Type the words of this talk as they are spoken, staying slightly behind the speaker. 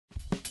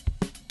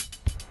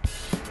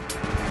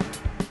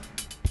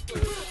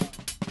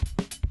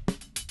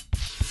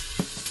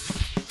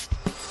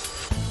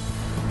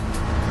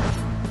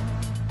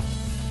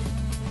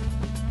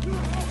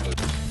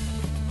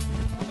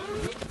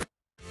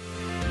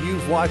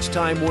You've watched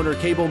Time Warner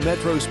Cable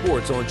Metro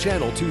Sports on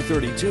Channel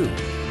 232,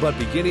 but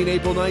beginning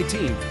April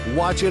 19th,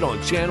 watch it on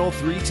Channel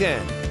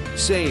 310.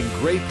 Same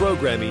great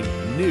programming,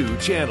 new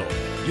channel.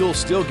 You'll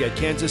still get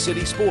Kansas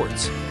City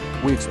sports.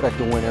 We expect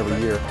to win every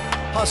year.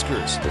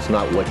 Huskers. It's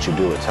not what you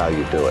do, it's how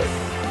you do it.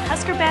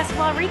 Husker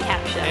basketball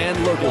recap show.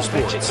 And local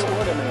sports.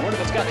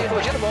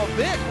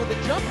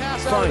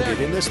 Find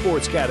it in the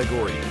sports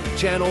category.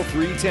 Channel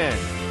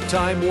 310.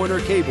 Time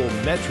Warner Cable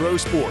Metro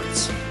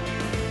Sports.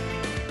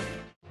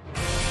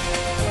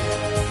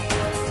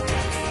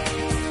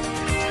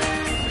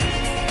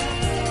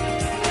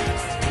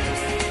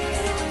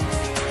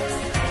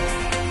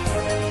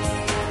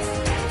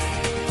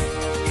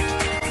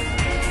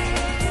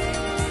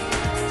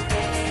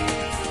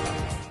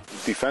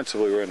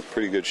 Defensively, we're in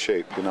pretty good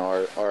shape. You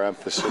know, our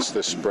emphasis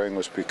this spring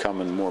was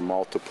becoming more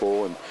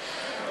multiple and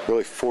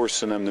really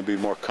forcing them to be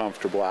more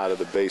comfortable out of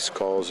the base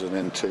calls and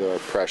into our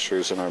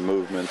pressures and our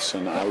movements.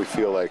 And we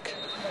feel like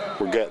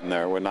we're getting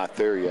there. We're not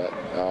there yet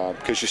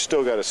because you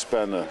still got to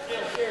spend a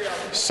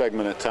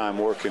segment of time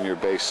working your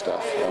base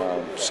stuff.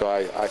 So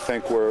I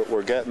think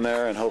we're getting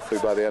there, and hopefully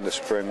by the end of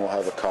spring we'll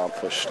have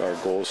accomplished our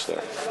goals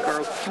there.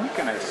 Carl, can you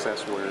kind of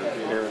assess where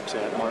Eric's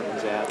at,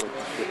 Martin's at?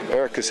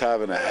 Eric is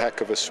having a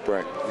heck of a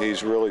spring.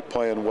 He's really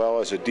playing well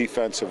as a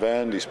defensive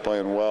end. He's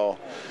playing well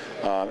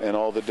in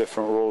all the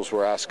different roles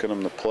we're asking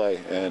him to play,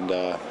 and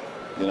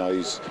you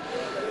know,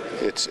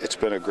 it's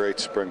been a great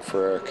spring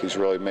for Eric. He's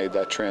really made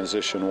that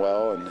transition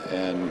well,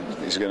 and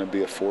he's going to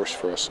be a force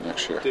for us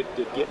next year. Did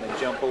getting a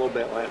jump a little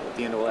bit at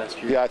the end of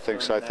last year? Yeah, I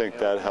think so. I think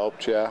that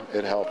helped. Yeah,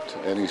 it helped,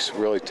 and he's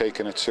really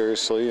taking it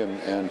seriously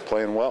and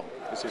playing well.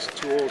 Does his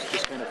tools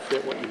just kind of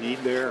fit what you need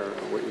there, or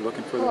what you're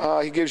looking for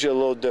there? He gives you a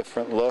little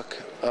different look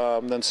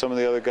than some of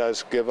the other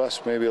guys give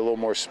us. Maybe a little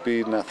more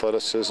speed and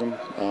athleticism.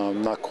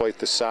 Not quite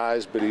the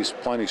size, but he's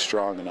plenty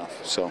strong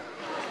enough. So.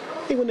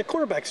 Hey, when the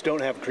quarterbacks don't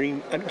have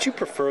green, do you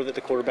prefer that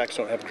the quarterbacks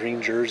don't have green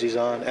jerseys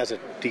on as a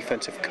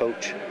defensive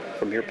coach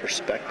from your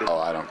perspective? Oh,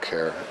 I don't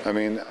care. I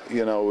mean,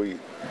 you know, we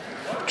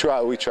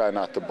try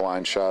not to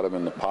blind shot them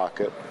in the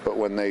pocket, but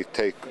when they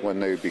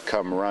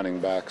become running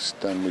backs,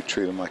 then we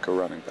treat them like a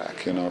running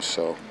back, you know,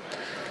 so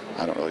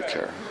I don't really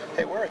care.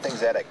 Hey, where are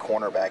things at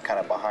cornerback, kind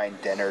of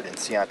behind Dennard and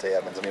Ciante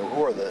Evans? I mean,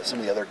 who are some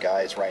of the other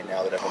guys right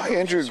now that have...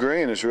 Andrew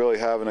Green is really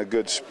having a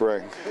good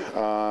spring.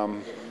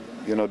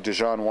 You know,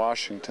 Dejon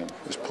Washington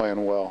is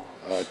playing well.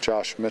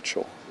 Josh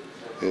Mitchell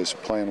is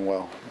playing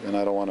well. And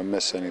I don't want to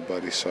miss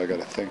anybody, so I got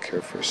to think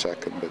here for a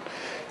second. But,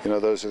 you know,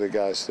 those are the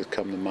guys that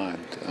come to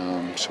mind.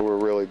 So we're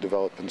really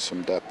developing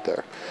some depth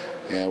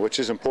there, which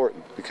is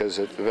important because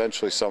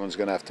eventually someone's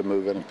going to have to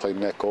move in and play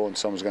nickel, and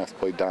someone's going to have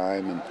to play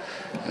dime.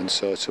 And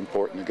so it's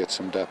important to get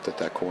some depth at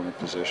that corner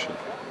position.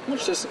 How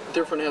much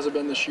different has it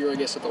been this year, I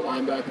guess, at the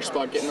linebacker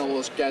spot, getting all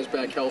those guys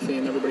back healthy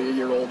and everybody a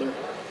year older?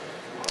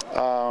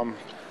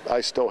 I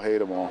still hate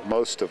them all,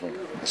 most of them.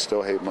 I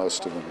still hate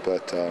most of them,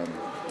 but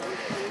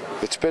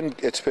it's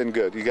been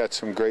good. You got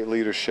some great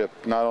leadership,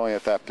 not only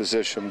at that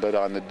position, but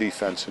on the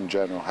defense in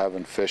general.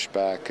 Having Fish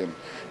back, and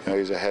you know,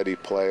 he's a heady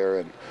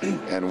player,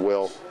 and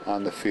Will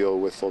on the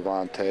field with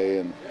Levante,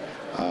 and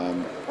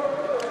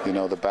you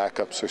know, the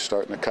backups are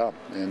starting to come,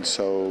 and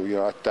so you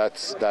know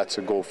that's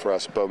a goal for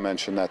us. Bo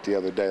mentioned that the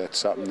other day. That's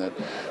something that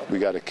we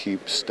got to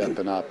keep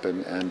stepping up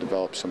and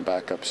develop some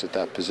backups at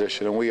that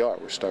position, and we're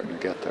starting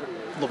to get there.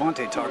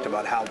 Levante talked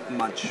about how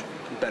much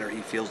better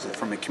he feels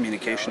from a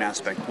communication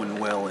aspect when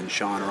Will and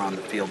Sean are on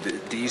the field.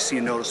 Do you see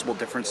a noticeable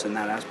difference in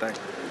that aspect?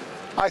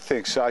 I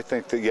think so. I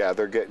think that, yeah,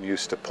 they're getting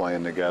used to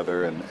playing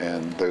together,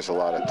 and there's a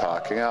lot of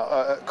talking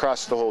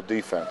across the whole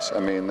defense. I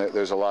mean,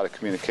 there's a lot of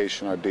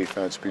communication on our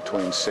defense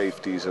between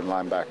safeties and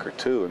linebacker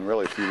too. And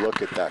really, if you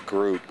look at that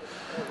group,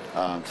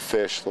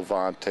 Fish,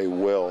 Levante,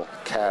 Will,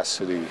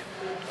 Cassidy,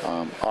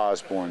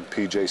 Osborne,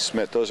 P.J.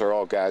 Smith, those are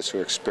all guys who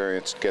are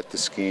experienced, get the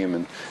scheme,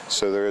 and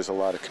so there is a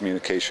lot of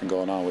communication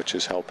going on, which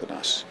is helping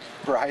us.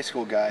 For a high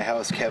school guy, how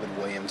has Kevin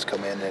Williams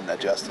come in and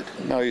adjusted?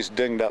 No, he's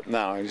dinged up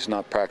now. He's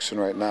not practicing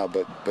right now,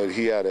 but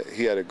he had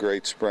a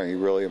great spring. He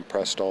really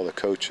impressed all the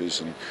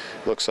coaches, and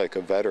looks like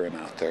a veteran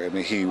out there. I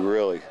mean,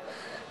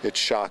 it's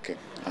shocking.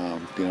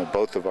 You know,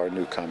 both of our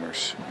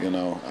newcomers, you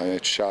know,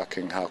 it's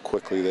shocking how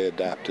quickly they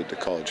adapted to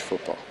college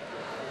football.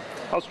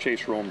 How's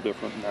Chase Rome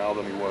different now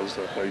than he was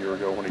a year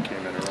ago when he came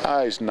in?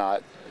 He's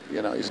not,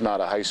 you know, he's not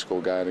a high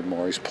school guy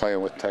anymore. He's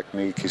playing with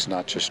technique. He's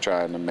not just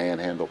trying to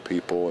manhandle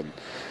people, and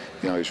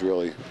you know, he's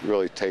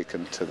really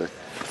taken to the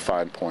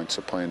fine points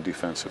of playing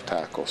defensive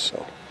tackle.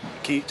 So,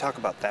 can you talk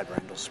about Thad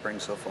Randall's spring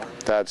so far?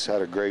 Thad's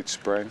had a great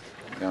spring.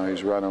 You know,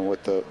 he's running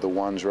with the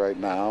ones right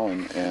now,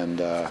 and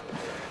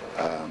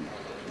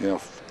you know,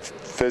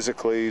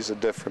 physically he's a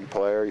different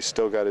player. He's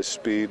still got his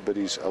speed, but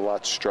he's a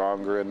lot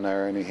stronger in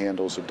there, and he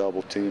handles the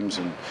double teams,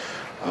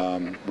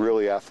 and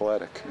really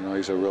athletic. You know,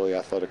 he's a really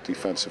athletic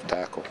defensive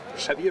tackle.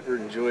 Have you ever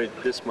enjoyed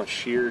this much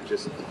sheer,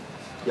 just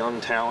young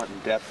talent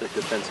and depth at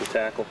defensive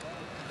tackle,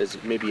 as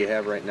maybe you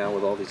have right now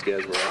with all these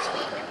guys we're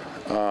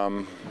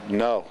asking?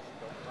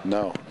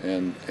 No,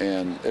 and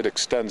it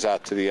extends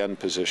out to the end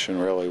position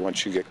really.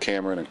 Once you get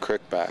Cameron and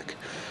Crick back,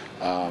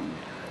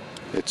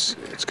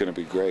 it's going to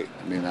be great.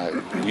 I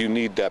mean, you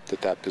need depth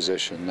at that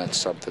position. That's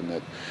something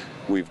that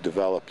we've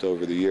developed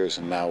over the years,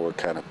 and now we're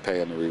kind of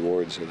paying the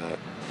rewards of that.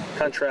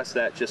 Contrast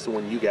that just to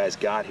when you guys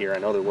got here. I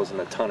know there wasn't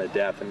a ton of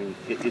depth. I mean,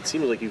 it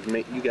seems like you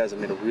guys have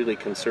made a really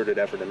concerted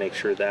effort to make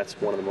sure that's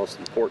one of the most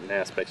important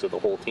aspects of the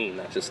whole team,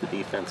 not just the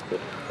defense, but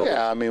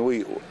yeah. I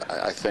mean,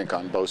 I think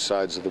on both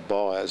sides of the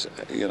ball, as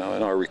you know,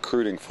 in our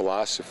recruiting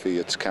philosophy,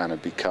 it's kind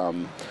of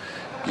become,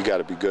 you got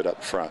to be good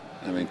up front.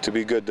 I mean, to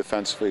be good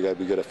defensively, you got to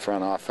be good up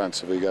front.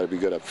 Offensively, you got to be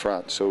good up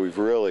front. So we've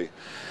really,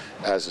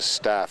 as a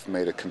staff,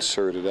 made a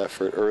concerted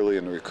effort early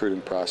in the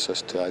recruiting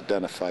process to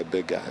identify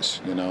big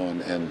guys, you know,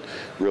 and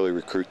really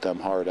recruit them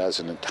hard as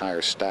an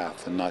entire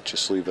staff, and not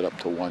just leave it up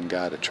to one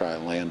guy to try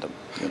and land them,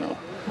 you know.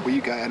 Well,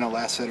 you guys, I know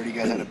last Saturday you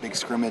guys had a big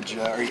scrimmage.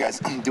 Are you guys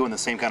doing the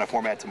same kind of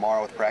format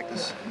tomorrow with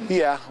practice?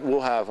 Yeah,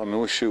 we'll have. I mean,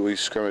 we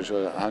scrimmaged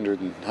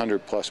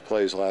 100 plus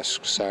plays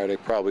last Saturday.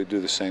 Probably do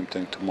the same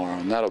thing tomorrow,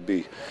 and that'll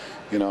be,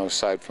 you know,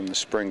 aside from the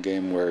spring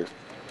game where,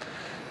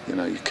 you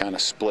know, you're kind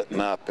of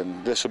splitting up,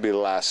 and this will be the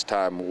last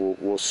time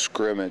we'll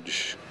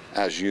scrimmage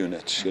as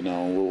units. You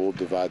know, we'll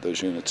divide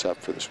those units up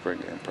for the spring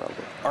game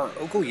probably. Are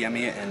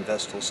Ogoyemi and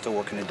Vestal still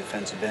working at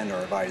defensive end, or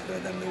have either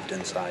of them moved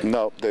inside?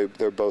 No,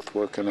 they're both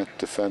working at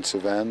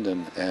defensive end,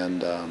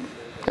 and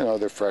you know,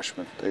 they're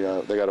freshmen. They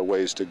got a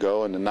ways to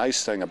go. And the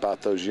nice thing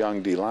about those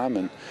young D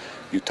linemen,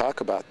 you talk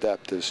about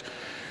depth, is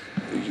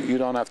you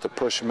don't have to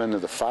push them into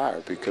the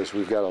fire, because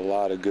we've got a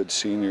lot of good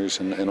seniors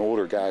and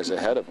older guys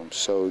ahead of them.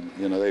 So,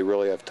 you know, they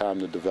really have time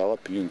to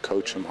develop. You can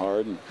coach them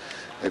hard, and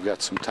they've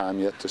got some time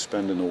yet to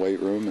spend in the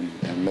weight room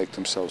and make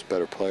themselves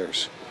better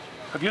players.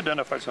 Have you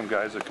identified some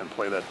guys that can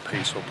play that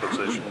peso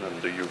position,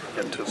 and do you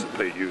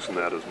anticipate using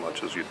that as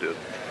much as you did?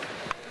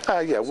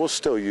 Yeah, we'll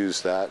still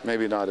use that.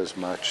 Maybe not as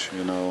much,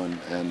 you know,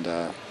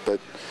 but,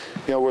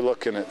 you know, we're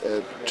looking at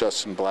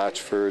Justin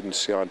Blatchford and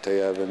Ciante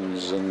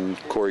Evans and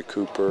Corey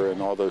Cooper,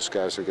 and all those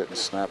guys are getting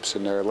snaps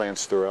in there.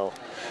 Lance Thurell.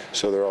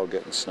 So they're all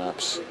getting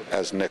snaps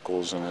as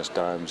nickels and as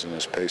dimes and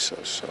as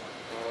pesos. So.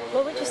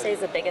 What would you say is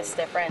the biggest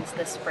difference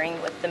this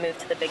spring with the move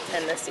to the Big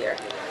Ten this year?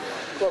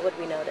 What would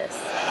we notice?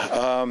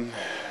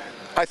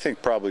 I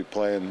think probably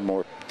playing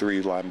more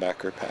 3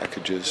 linebacker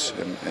packages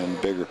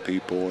and bigger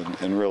people,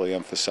 and really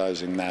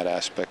emphasizing that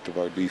aspect of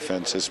our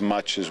defense as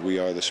much as we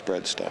are the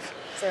spread stuff.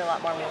 Is there a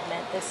lot more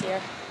movement this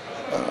year?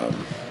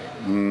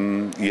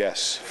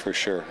 Yes, for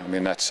sure. I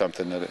mean, that's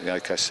something that,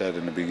 like I said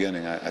in the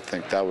beginning, I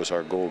think that was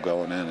our goal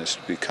going in, is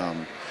to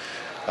become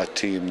a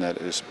team that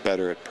is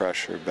better at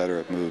pressure, better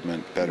at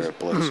movement, better at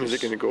blitzes. Is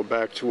it going to go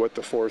back to what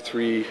the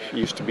 4-3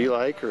 used to be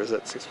like, or is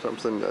that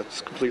something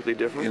that's completely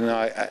different? You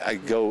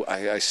know,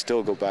 I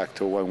still go back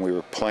to when we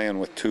were playing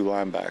with 2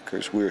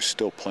 linebackers. We were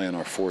still playing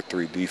our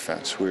 4-3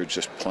 defense. We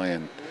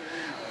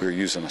were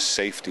using a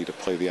safety to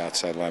play the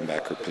outside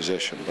linebacker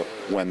position. But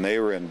when they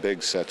were in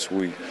big sets,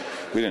 we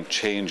didn't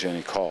change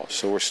any calls.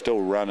 So we're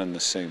still running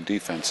the same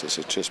defenses.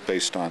 It's just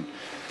based on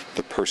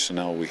the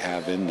personnel we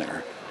have in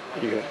there.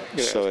 Yeah.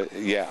 So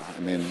yeah, I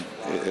mean,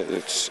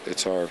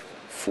 it's our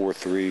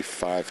 4-3,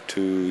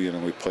 5-2. You know,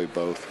 we play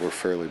both. We're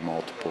fairly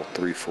multiple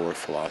 3-4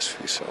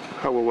 philosophy. So.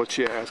 How will what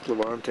you ask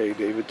Levante,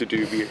 David, to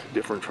do be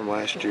different from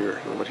last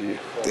year?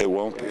 It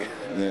won't be.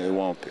 It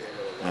won't be.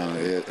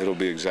 It'll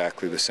be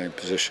exactly the same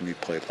position he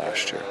played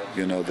last year.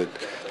 You know, that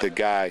the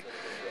guy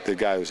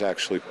who's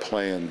actually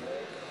playing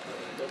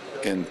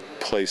in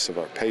place of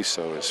our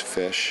peso is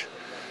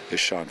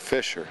Sean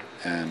Fisher,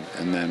 and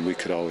then we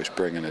could always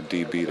bring in a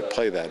DB to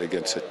play that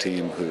against a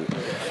team who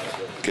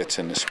gets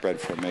into spread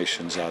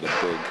formations out of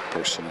big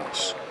personnel.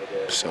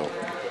 So,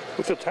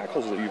 with the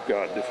tackles that you've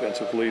got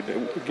defensively,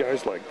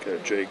 guys like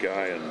Jay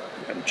Guy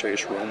and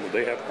Chase Rome, would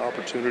they have an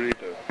opportunity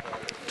to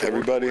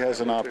everybody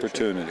has an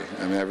opportunity.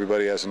 I mean,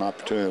 everybody has an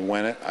opportunity to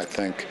win it. I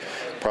think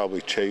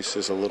probably Chase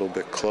is a little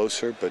bit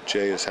closer, but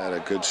Jay has had a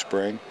good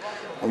spring.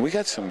 And we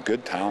got some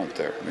good talent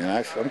there. I mean,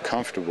 I'm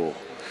comfortable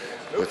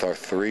with our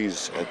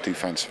 3s at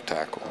defensive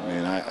tackle. I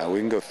mean, we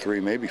can go 3,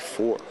 maybe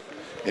 4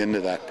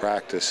 into that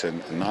practice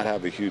and not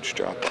have a huge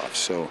drop-off.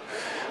 So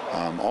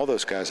all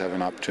those guys have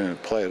an opportunity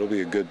to play. It'll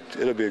be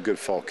a good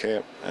fall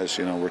camp, as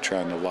you know, we're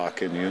trying to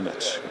lock in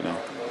units. You know.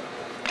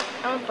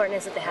 How important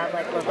is it to have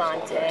like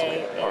Levante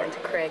and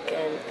Crick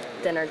and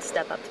Dennard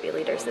step up to be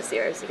leaders this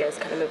year as you guys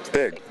kind of move to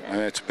big? The Big Ten? I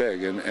mean, it's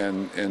big,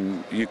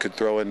 and you could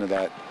throw into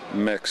that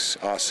mix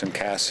Austin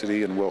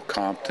Cassidy and Will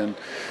Compton.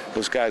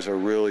 Those guys are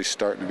really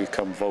starting to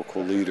become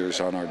vocal leaders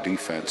on our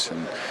defense,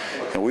 and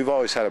we've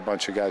always had a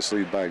bunch of guys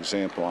lead by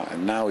example,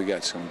 and now we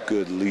got some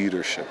good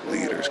leadership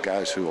leaders,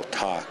 guys who will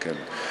talk and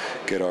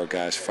get our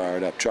guys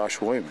fired up. Josh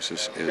Williams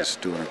is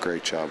doing a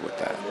great job with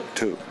that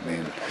too. I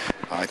mean,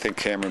 I think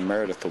Cameron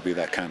Meredith will be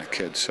that kind of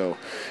kid. So,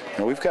 you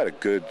know, we've got a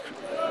good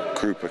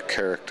group of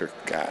character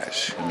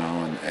guys, you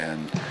know,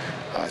 and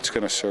it's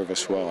going to serve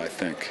us well, I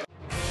think.